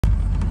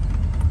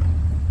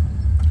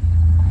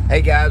Hey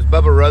guys,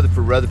 Bubba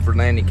Rutherford, Rutherford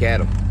Landing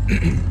Cattle.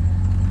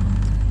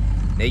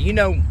 Now, you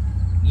know,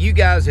 you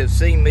guys have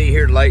seen me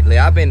here lately.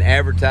 I've been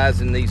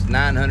advertising these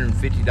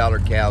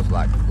 $950 cows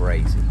like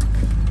crazy.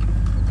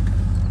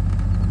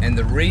 And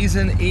the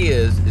reason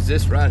is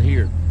this right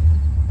here.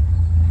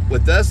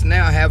 With us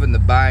now having the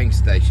buying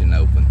station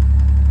open,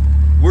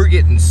 we're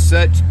getting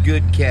such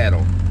good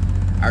cattle.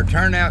 Our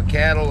turnout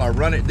cattle are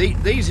running,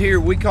 these here,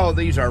 we call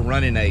these our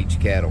running age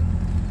cattle.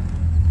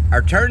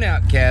 Our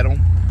turnout cattle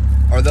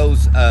are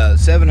those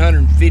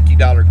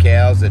 $750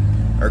 cows that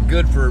are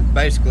good for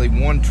basically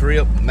one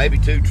trip, maybe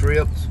two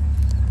trips.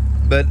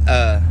 But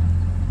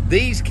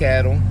these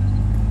cattle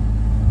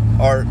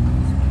are,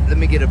 let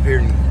me get up here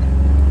and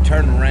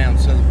turn around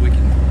so that we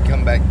can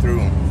come back through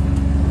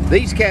them.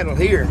 These cattle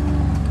here,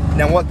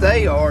 now what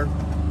they are,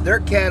 they're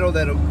cattle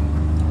that'll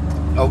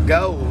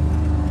go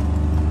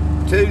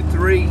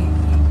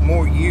 2-3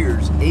 more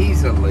years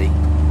easily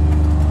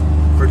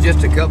for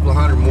just a couple of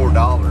 $100 more.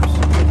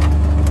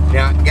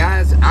 Now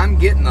guys, I'm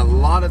getting a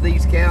lot of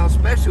these cows,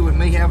 especially with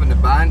me having the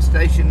buying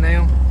station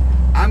now.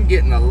 I'm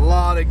getting a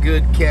lot of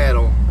good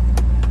cattle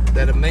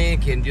that a man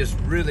can just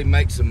really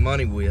make some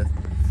money with.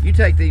 You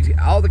take these,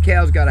 all the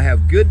cows got to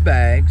have good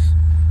bags.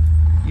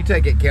 You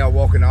take that cow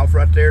walking off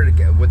right there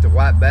with the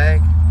white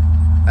bag.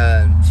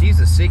 She's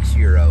a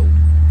 6-year-old.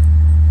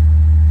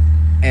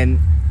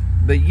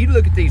 But you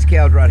look at these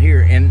cows right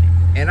here, and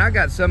I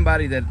got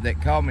somebody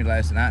that called me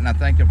last night, and I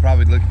think they'll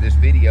probably look at this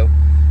video.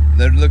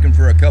 They're looking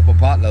for a couple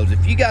potloads.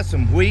 If you got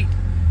some wheat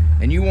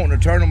and you want to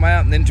turn them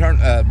out and then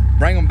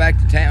bring them back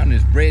to town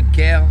as bred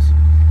cows,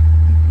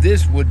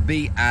 this would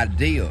be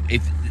ideal.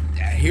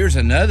 Here's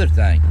another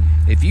thing.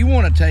 If you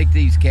want to take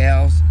these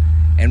cows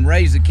and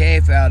raise the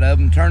calf out of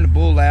them, turn the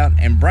bull out,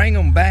 and bring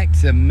them back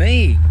to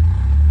me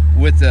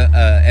with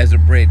as a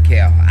bred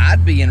cow,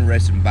 I'd be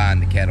interested in buying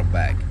the cattle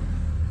back.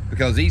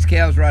 Because these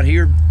cows right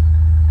here,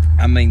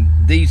 I mean,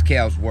 these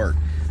cows work.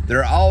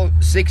 They're all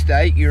 6 to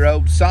 8 year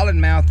olds, solid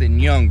mouth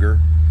and younger.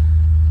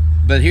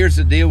 But here's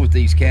the deal with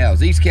these cows.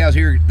 These cows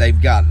here, they've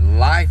got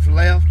life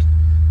left.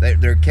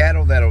 They're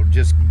cattle that'll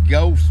just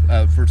go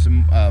for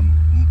some,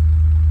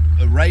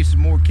 raise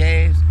some more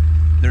calves.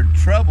 They're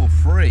trouble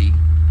free.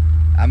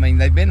 I mean,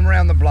 they've been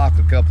around the block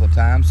a couple of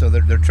times, so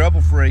they're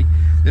trouble free.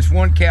 This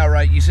one cow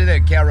right, you see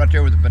that cow right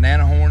there with the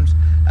banana horns?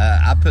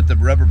 I put the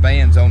rubber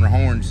bands on her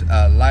horns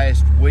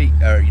last week,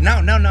 or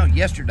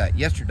yesterday.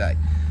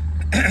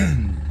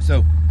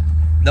 So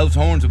those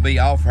horns will be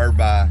off her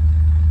by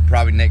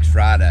probably next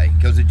Friday,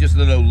 because it's just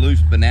little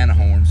loose banana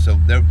horns, so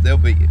they'll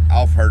be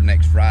off her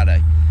next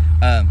Friday.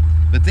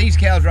 But these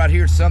cows right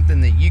here is something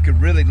that you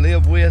could really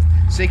live with.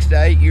 6 to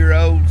 8 year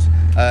olds.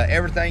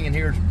 Everything in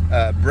here is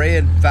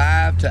bred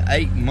 5 to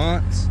 8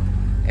 months.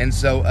 And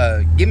so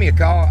give me a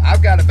call.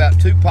 I've got about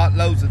 2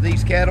 potloads of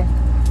these cattle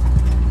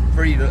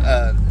for you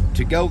to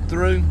go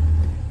through.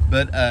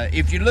 But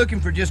if you're looking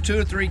for just 2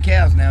 or 3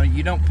 cows now,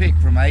 you don't pick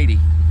from 80.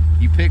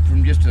 You pick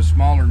from just a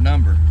smaller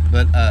number.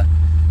 But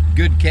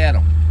good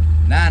cattle,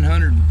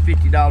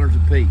 $950 a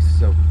piece.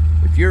 So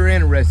if you're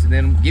interested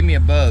in them, give me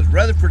a buzz.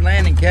 Rutherford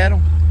Landing Cattle.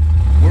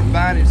 We're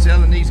buying and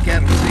selling these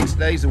cattle 6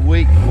 days a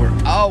week. We're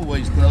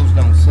always closed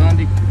on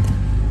Sunday.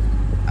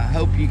 I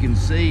hope you can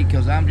see,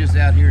 because I'm just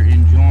out here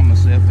enjoying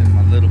myself in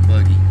my little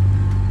buggy.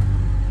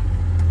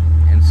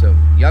 And so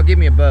y'all give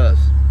me a buzz.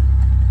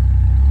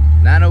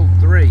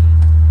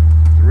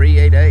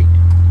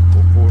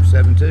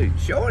 903-388-4472.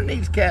 Showing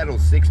these cattle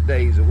 6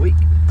 days a week.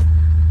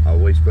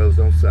 Always closed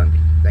on Sunday.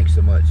 Thanks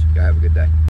so much. Y'all have a good day.